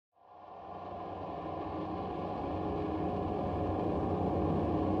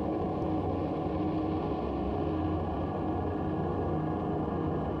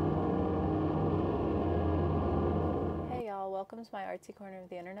welcome to my artsy corner of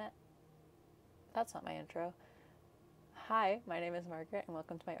the internet. That's not my intro. Hi, my name is Margaret and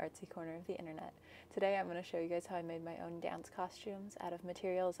welcome to my artsy corner of the internet. Today I'm going to show you guys how I made my own dance costumes out of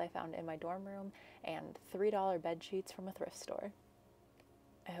materials I found in my dorm room and $3 bed sheets from a thrift store.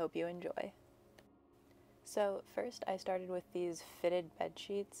 I hope you enjoy. So first I started with these fitted bed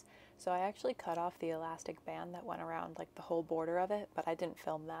sheets. So I actually cut off the elastic band that went around like the whole border of it, but I didn't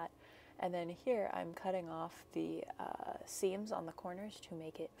film that. And then here I'm cutting off the seams on the corners to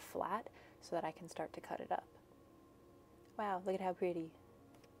make it flat so that I can start to cut it up. Wow, look at how pretty.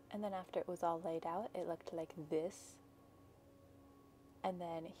 And then after it was all laid out, it looked like this. And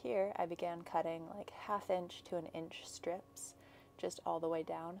then here I began cutting like 1/2 inch to 1 inch strips just all the way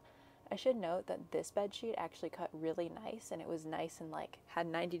down. I should note that this bed sheet actually cut really nice, and it was nice and like had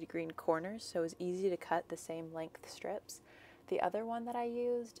 90-degree corners, so it was easy to cut the same length strips. The other one that I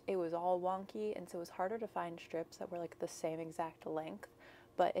used, it was all wonky, and so it was harder to find strips that were like the same exact length,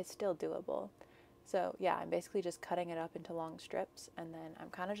 but it's still doable. So yeah, I'm basically just cutting it up into long strips, and then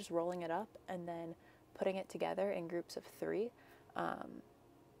I'm kind of just rolling it up and then putting it together in groups of 3,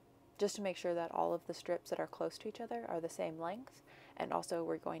 just to make sure that all of the strips that are close to each other are the same length, and also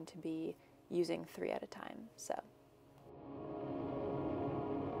we're going to be using 3 at a time. So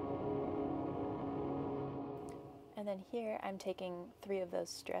and then here I'm taking 3 of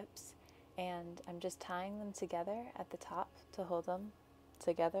those strips and I'm just tying them together at the top to hold them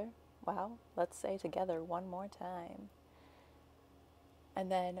together. Wow, let's say together one more time.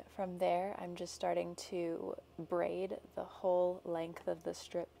 And then from there I'm just starting to braid the whole length of the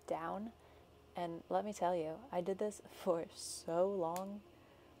strip down. And let me tell you, I did this for so long.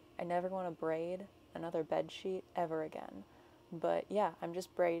 I never want to braid another bed sheet ever again. But yeah, I'm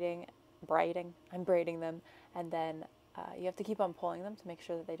just braiding them, and then you have to keep on pulling them to make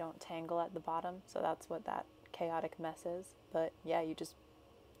sure that they don't tangle at the bottom, so that's what that chaotic mess is. But yeah, you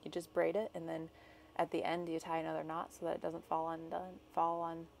just braid it, and then at the end you tie another knot so that it doesn't fall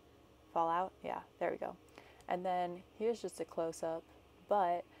out. Yeah, there we go. And then here's just a close-up,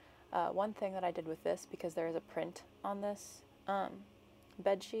 but one thing that I did with this, because there is a print on this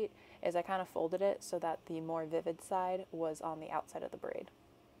bed sheet, is I kind of folded it so that the more vivid side was on the outside of the braid.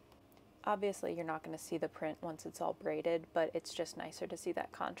 Obviously, you're not going to see the print once it's all braided, but it's just nicer to see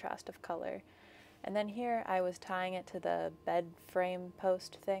that contrast of color. And then here I was tying it to the bed frame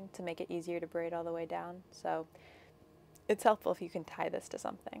post thing to make it easier to braid all the way down. So it's helpful if you can tie this to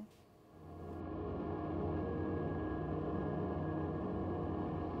something.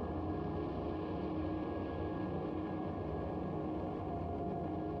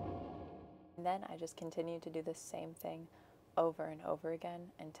 And then I just continued to do the same thing over and over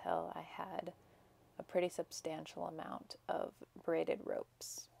again until I had a pretty substantial amount of braided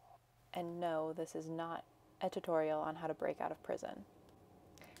ropes. And no, this is not a tutorial on how to break out of prison.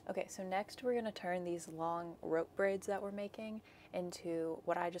 Okay, so next we're going to turn these long rope braids that we're making into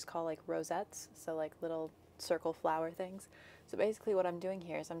what I just call like rosettes, so like little circle flower things. So basically what I'm doing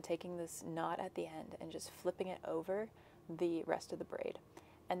here is I'm taking this knot at the end and just flipping it over the rest of the braid.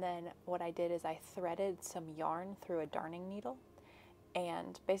 And then what I did is I threaded some yarn through a darning needle,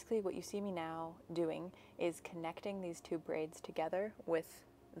 and basically what you see me now doing is connecting these 2 braids together with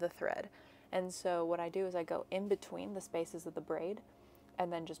the thread. And so what I do is I go in between the spaces of the braid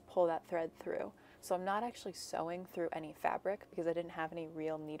and then just pull that thread through. So I'm not actually sewing through any fabric because I didn't have any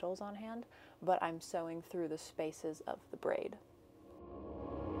real needles on hand, but I'm sewing through the spaces of the braid.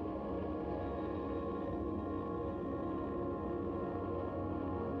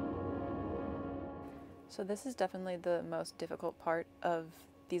 So this is definitely the most difficult part of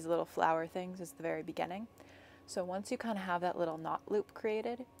these little flower things, is the very beginning. So once you kind of have that little knot loop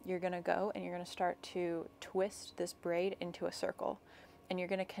created, you're going to go and you're going to start to twist this braid into a circle. And you're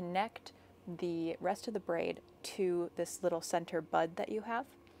going to connect the rest of the braid to this little center bud that you have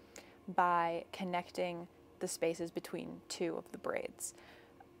by connecting the spaces between 2 of the braids.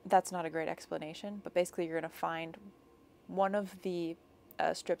 That's not a great explanation, but basically you're going to find one of the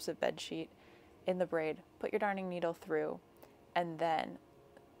strips of bed sheet in the braid, put your darning needle through, and then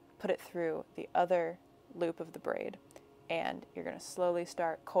put it through the other loop of the braid, and you're going to slowly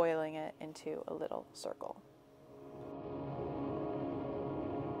start coiling it into a little circle.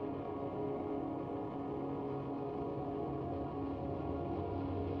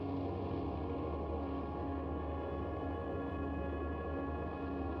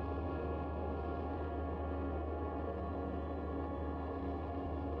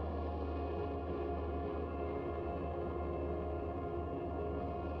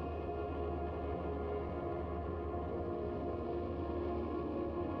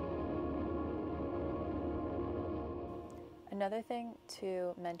 Another thing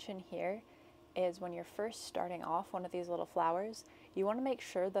to mention here is when you're first starting off one of these little flowers, you want to make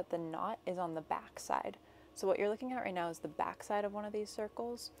sure that the knot is on the back side. So what you're looking at right now is the back side of one of these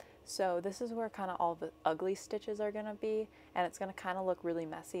circles. So this is where kind of all the ugly stitches are going to be, and it's going to kind of look really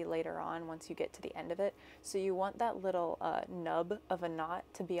messy later on once you get to the end of it. So you want that little nub of a knot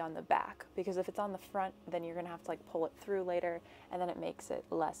to be on the back, because if it's on the front, then you're going to have to like pull it through later, and then it makes it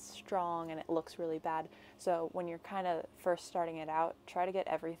less strong and it looks really bad. So when you're kind of first starting it out, try to get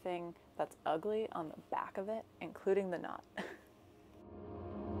everything that's ugly on the back of it, including the knot.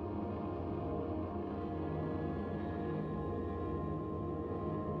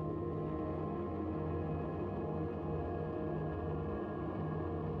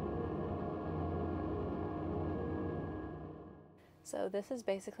 So this is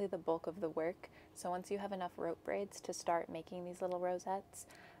basically the bulk of the work. So once you have enough rope braids to start making these little rosettes,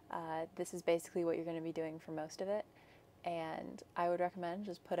 this is basically what you're going to be doing for most of it. And I would recommend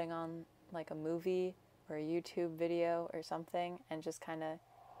just putting on like a movie or a YouTube video or something and just kind of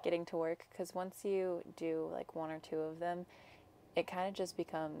getting to work, because once you do like one or two of them, it kind of just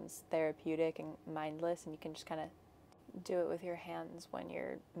becomes therapeutic and mindless, and you can just kind of do it with your hands when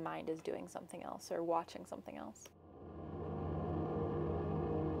your mind is doing something else or watching something else.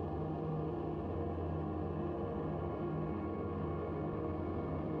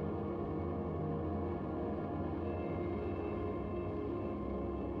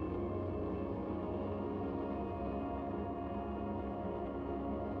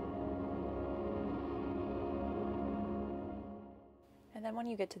 And then when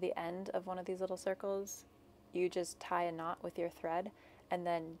you get to the end of one of these little circles, you just tie a knot with your thread, and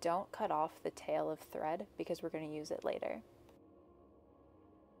then don't cut off the tail of thread because we're going to use it later.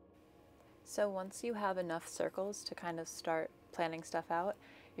 So once you have enough circles to kind of start planning stuff out,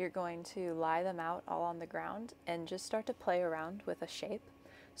 you're going to lie them out all on the ground and just start to play around with a shape.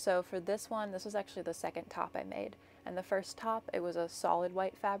 So for this one, this was actually the second top I made. And the first top, it was a solid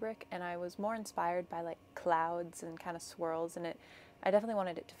white fabric, and I was more inspired by like clouds and kind of swirls in it. I definitely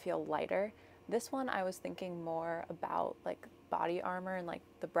wanted it to feel lighter. This one I was thinking more about like body armor and like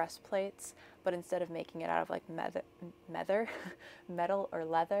the breastplates, but instead of making it out of like metal or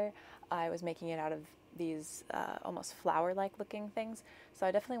leather, I was making it out of these almost flower-like looking things. So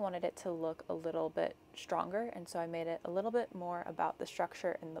I definitely wanted it to look a little bit stronger, and so I made it a little bit more about the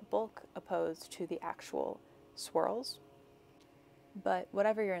structure and the bulk opposed to the actual swirls. But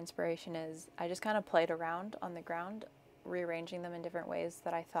whatever your inspiration is, I just kind of played around on the ground, rearranging them in different ways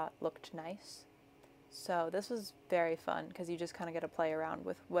that I thought looked nice. So this was very fun because you just kind of get to play around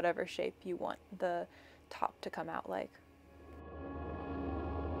with whatever shape you want the top to come out like.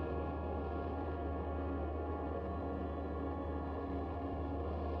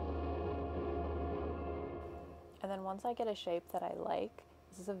 And then once I get a shape that I like,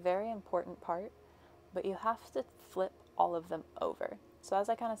 this is a very important part, but you have to flip all of them over. So as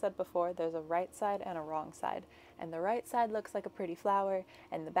I kind of said before, there's a right side and a wrong side, and the right side looks like a pretty flower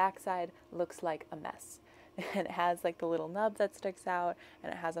and the back side looks like a mess. And it has like the little nub that sticks out,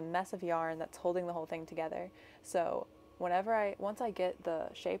 and it has a mess of yarn that's holding the whole thing together. So once I get the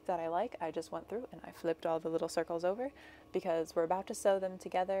shape that I like, I just went through and I flipped all the little circles over, because we're about to sew them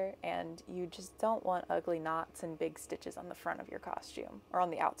together and you just don't want ugly knots and big stitches on the front of your costume or on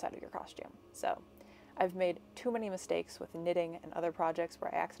the outside of your costume. So I've made too many mistakes with knitting and other projects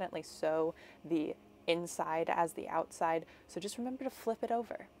where I accidentally sew the inside as the outside, so just remember to flip it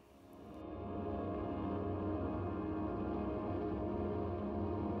over.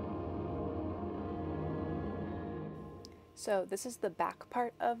 So this is the back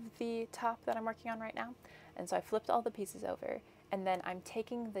part of the top that I'm working on right now, and so I flipped all the pieces over, and then I'm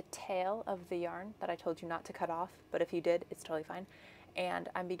taking the tail of the yarn that I told you not to cut off, but if you did, it's totally fine, and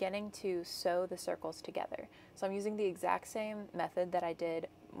I'm beginning to sew the circles together. So I'm using the exact same method that I did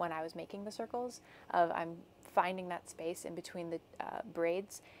when I was making the circles, I'm finding that space in between the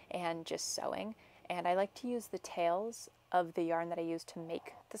braids and just sewing. And I like to use the tails of the yarn that I use to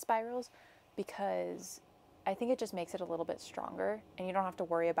make the spirals, because I think it just makes it a little bit stronger and you don't have to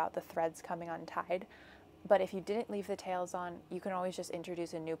worry about the threads coming untied. But if you didn't leave the tails on, you can always just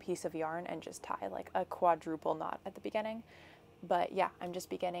introduce a new piece of yarn and just tie like a quadruple knot at the beginning. But yeah, I'm just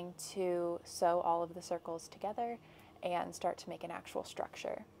beginning to sew all of the circles together and start to make an actual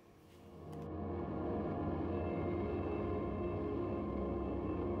structure.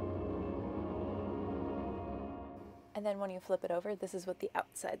 And then when you flip it over, this is what the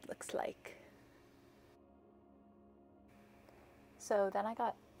outside looks like. So then I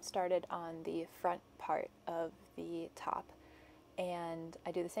got started on the front part of the top, and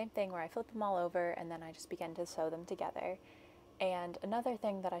I do the same thing where I flip them all over and then I just begin to sew them together. And another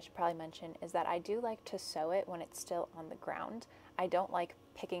thing that I should probably mention is that I do like to sew it when it's still on the ground. I don't like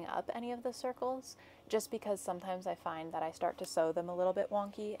picking up any of the circles just because sometimes I find that I start to sew them a little bit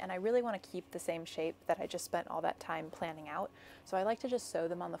wonky, and I really want to keep the same shape that I just spent all that time planning out. So I like to just sew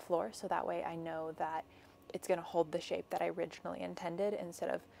them on the floor so that way I know that it's going to hold the shape that I originally intended, instead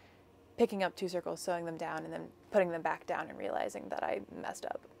of picking up two circles, sewing them down, and then putting them back down and realizing that I messed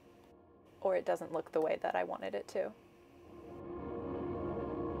up or it doesn't look the way that I wanted it to.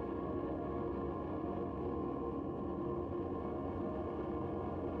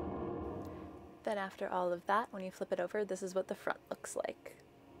 Then after all of that, when you flip it over, this is what the front looks like.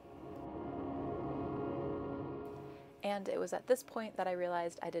 And it was at this point that I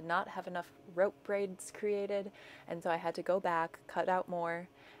realized I did not have enough rope braids created, and so I had to go back, cut out more,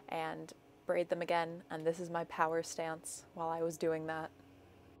 and braid them again, and this is my power stance while I was doing that.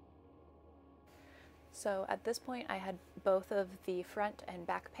 So at this point I had both of the front and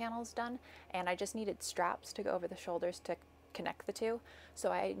back panels done, and I just needed straps to go over the shoulders to connect the two.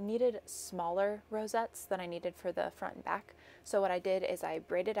 So I needed smaller rosettes than I needed for the front and back. So what I did is I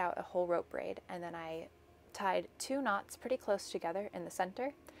braided out a whole rope braid, and then I tied two knots pretty close together in the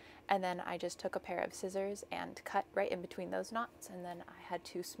center, and then I just took a pair of scissors and cut right in between those knots, and then I had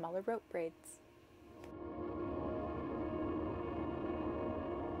two smaller rope braids.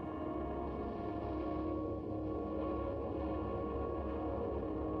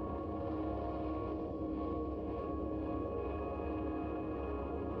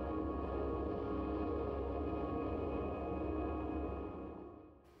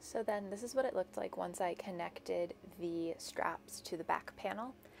 So then this is what it looked like once I connected the straps to the back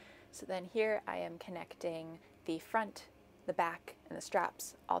panel. So then here I am connecting the front, the back, and the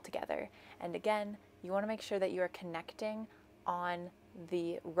straps all together. And again, you want to make sure that you are connecting on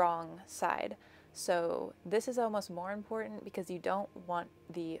the wrong side. So this is almost more important because you don't want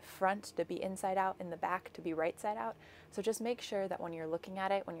the front to be inside out and the back to be right side out. So just make sure that when you're looking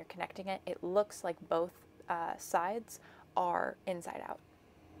at it, when you're connecting it, it looks like both sides are inside out.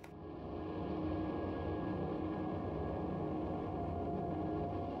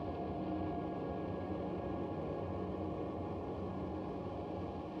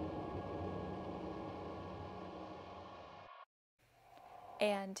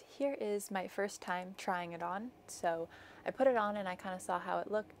 And here is my first time trying it on. So I put it on and I kind of saw how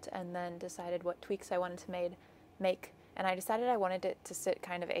it looked, and then decided what tweaks I wanted to make. And I decided I wanted it to sit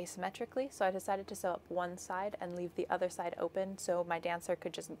kind of asymmetrically, so I decided to sew up one side and leave the other side open so my dancer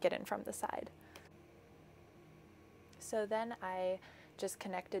could just get in from the side. So then I just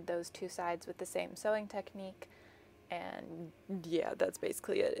connected those two sides with the same sewing technique, and yeah, that's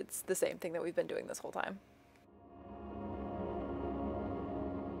basically it. It's the same thing that we've been doing this whole time.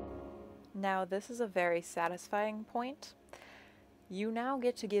 Now this is a very satisfying point. You now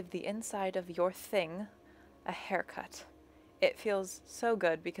get to give the inside of your thing a haircut. It feels so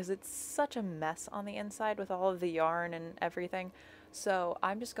good because it's such a mess on the inside with all of the yarn and everything. So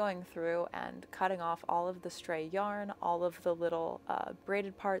I'm just going through and cutting off all of the stray yarn, all of the little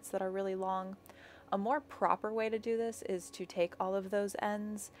braided parts that are really long. A more proper way to do this is to take all of those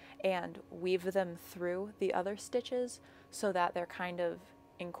ends and weave them through the other stitches so that they're kind of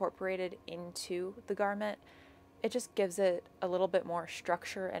incorporated into the garment. It just gives it a little bit more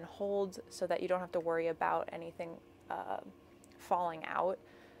structure and hold so that you don't have to worry about anything falling out,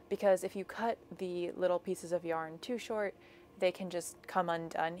 because if you cut the little pieces of yarn too short, they can just come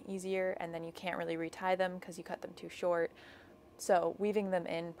undone easier, and then you can't really retie them because you cut them too short. So weaving them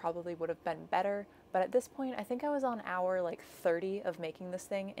in probably would have been better, but at this point I think I was on hour like 30 of making this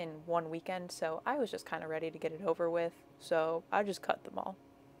thing in one weekend, so I was just kind of ready to get it over with, so I just cut them all.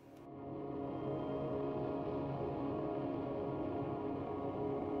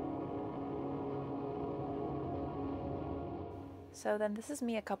 So then this is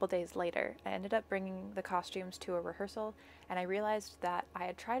me a couple days later. I ended up bringing the costumes to a rehearsal, and I realized that I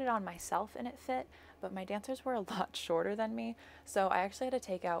had tried it on myself and it fit, but my dancers were a lot shorter than me, so I actually had to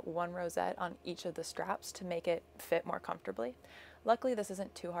take out one rosette on each of the straps to make it fit more comfortably. Luckily, this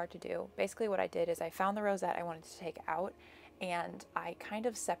isn't too hard to do. Basically what I did is I found the rosette I wanted to take out, and I kind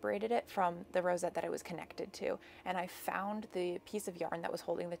of separated it from the rosette that it was connected to, and I found the piece of yarn that was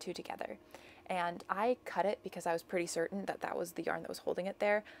holding the two together. And I cut it because I was pretty certain that that was the yarn that was holding it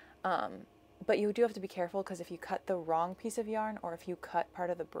there. But you do have to be careful, because if you cut the wrong piece of yarn, or if you cut part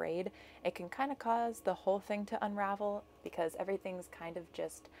of the braid, it can kind of cause the whole thing to unravel, because everything's kind of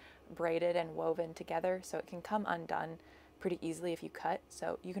just braided and woven together, so it can come undone pretty easily if you cut.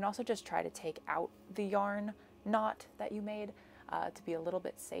 So you can also just try to take out the yarn knot that you made to be a little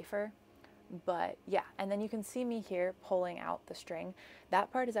bit safer. But yeah, and then you can see me here pulling out the string.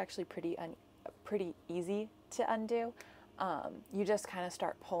 That part is actually pretty easy to undo. You just kind of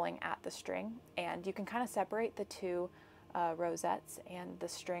start pulling at the string, and you can kind of separate the two rosettes, and the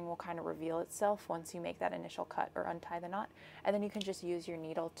string will kind of reveal itself once you make that initial cut or untie the knot, and then you can just use your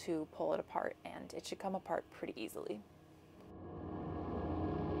needle to pull it apart, and it should come apart pretty easily.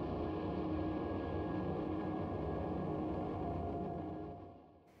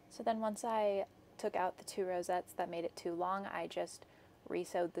 So then once I took out the two rosettes that made it too long, I just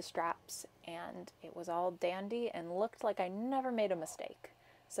re-sewed the straps, and it was all dandy and looked like I never made a mistake.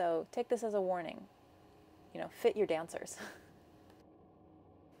 So take this as a warning, fit your dancers.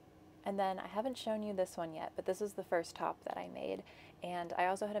 And then I haven't shown you this one yet, but this is the first top that I made, and I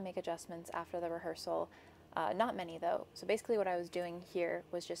also had to make adjustments after the rehearsal. Not many though. So basically what I was doing here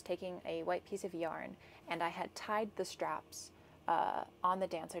was just taking a white piece of yarn, and I had tied the straps on the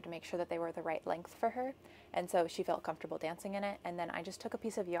dancer to make sure that they were the right length for her, and so she felt comfortable dancing in it. And then I just took a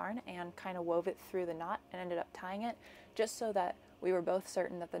piece of yarn and kind of wove it through the knot and ended up tying it, just so that we were both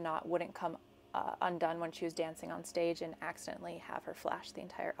certain that the knot wouldn't come undone when she was dancing on stage and accidentally have her flash the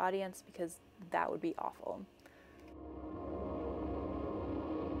entire audience, because that would be awful.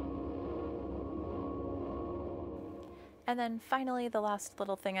 And then finally, the last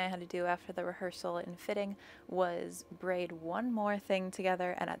little thing I had to do after the rehearsal and fitting was braid one more thing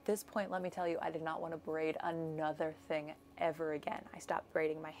together. And at this point, let me tell you, I did not want to braid another thing ever again. I stopped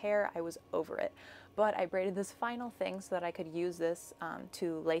braiding my hair. I was over it. But I braided this final thing so that I could use this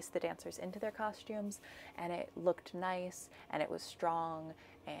to lace the dancers into their costumes. And it looked nice, and it was strong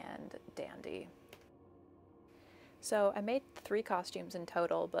and dandy. So I made 3 costumes in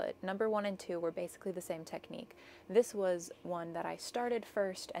total, but number 1 and 2 were basically the same technique. This was one that I started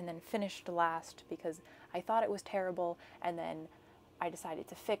first and then finished last because I thought it was terrible, and then I decided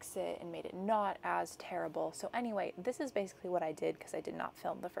to fix it and made it not as terrible. So anyway, this is basically what I did because I did not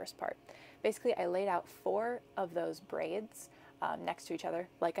film the first part. Basically, I laid out 4 of those braids next to each other,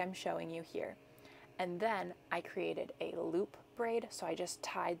 like I'm showing you here. And then I created a loop braid, so I just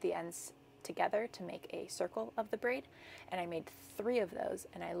tied the ends together to make a circle of the braid, and I made 3 of those,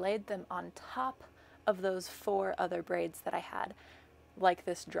 and I laid them on top of those 4 other braids that I had, like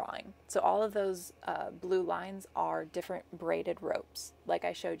this drawing. So all of those blue lines are different braided ropes, like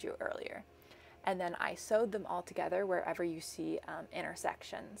I showed you earlier. And then I sewed them all together wherever you see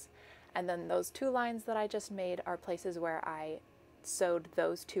intersections. And then those 2 lines that I just made are places where I sewed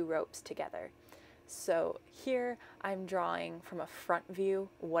those 2 ropes together. So here I'm drawing from a front view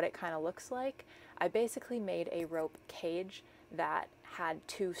what it kind of looks like. I basically made a rope cage that had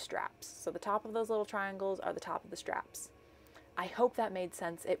 2 straps. So the top of those little triangles are the top of the straps. I hope that made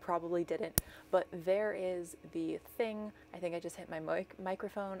sense. It probably didn't, but there is the thing. I think I just hit my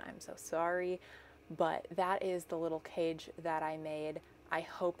microphone. I'm so sorry, but that is the little cage that I made. I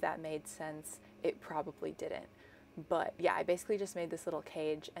hope that made sense. It probably didn't. But yeah, I basically just made this little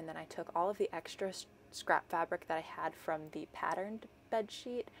cage, and then I took all of the extra scrap fabric that I had from the patterned bed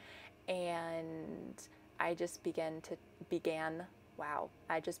sheet, and I just began to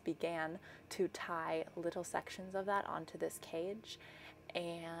tie little sections of that onto this cage.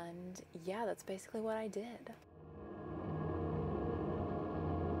 And yeah, that's basically what I did.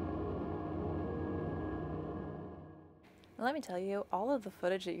 Let me tell you, all of the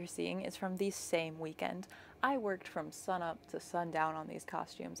footage that you're seeing is from the same weekend. I worked from sunup to sundown on these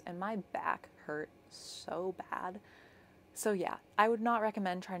costumes, and my back hurt so bad. So yeah, I would not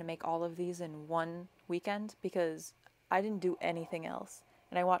recommend trying to make all of these in one weekend because I didn't do anything else.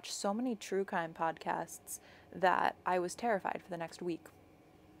 And I watched so many true crime podcasts that I was terrified for the next week.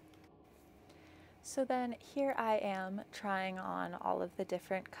 So then here I am trying on all of the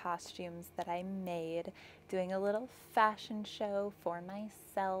different costumes that I made, doing a little fashion show for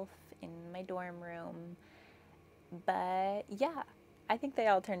myself in my dorm room. But yeah, I think they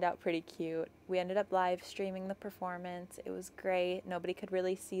all turned out pretty cute. We ended up live streaming the performance. It was great. Nobody could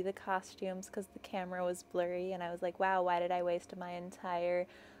really see the costumes because the camera was blurry, and I was like, wow, why did I waste my entire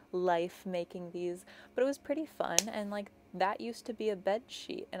life making these? But it was pretty fun, and like, that used to be a bed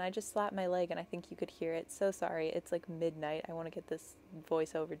sheet, and I just slapped my leg and I think you could hear it. So sorry, it's like midnight. I want to get this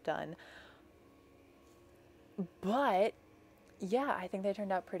voiceover done. But yeah, I think they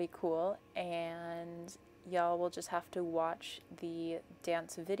turned out pretty cool, and y'all will just have to watch the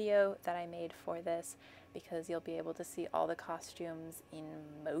dance video that I made for this because you'll be able to see all the costumes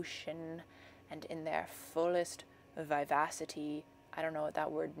in motion and in their fullest vivacity. I don't know what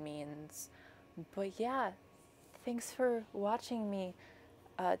that word means, but yeah, thanks for watching me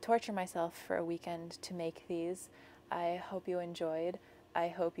torture myself for a weekend to make these. I hope you enjoyed. I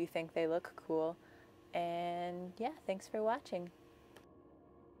hope you think they look cool. And yeah, thanks for watching.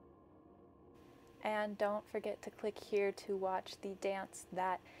 And don't forget to click here to watch the dance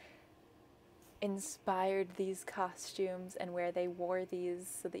that inspired these costumes and where they wore these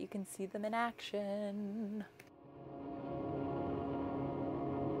so that you can see them in action.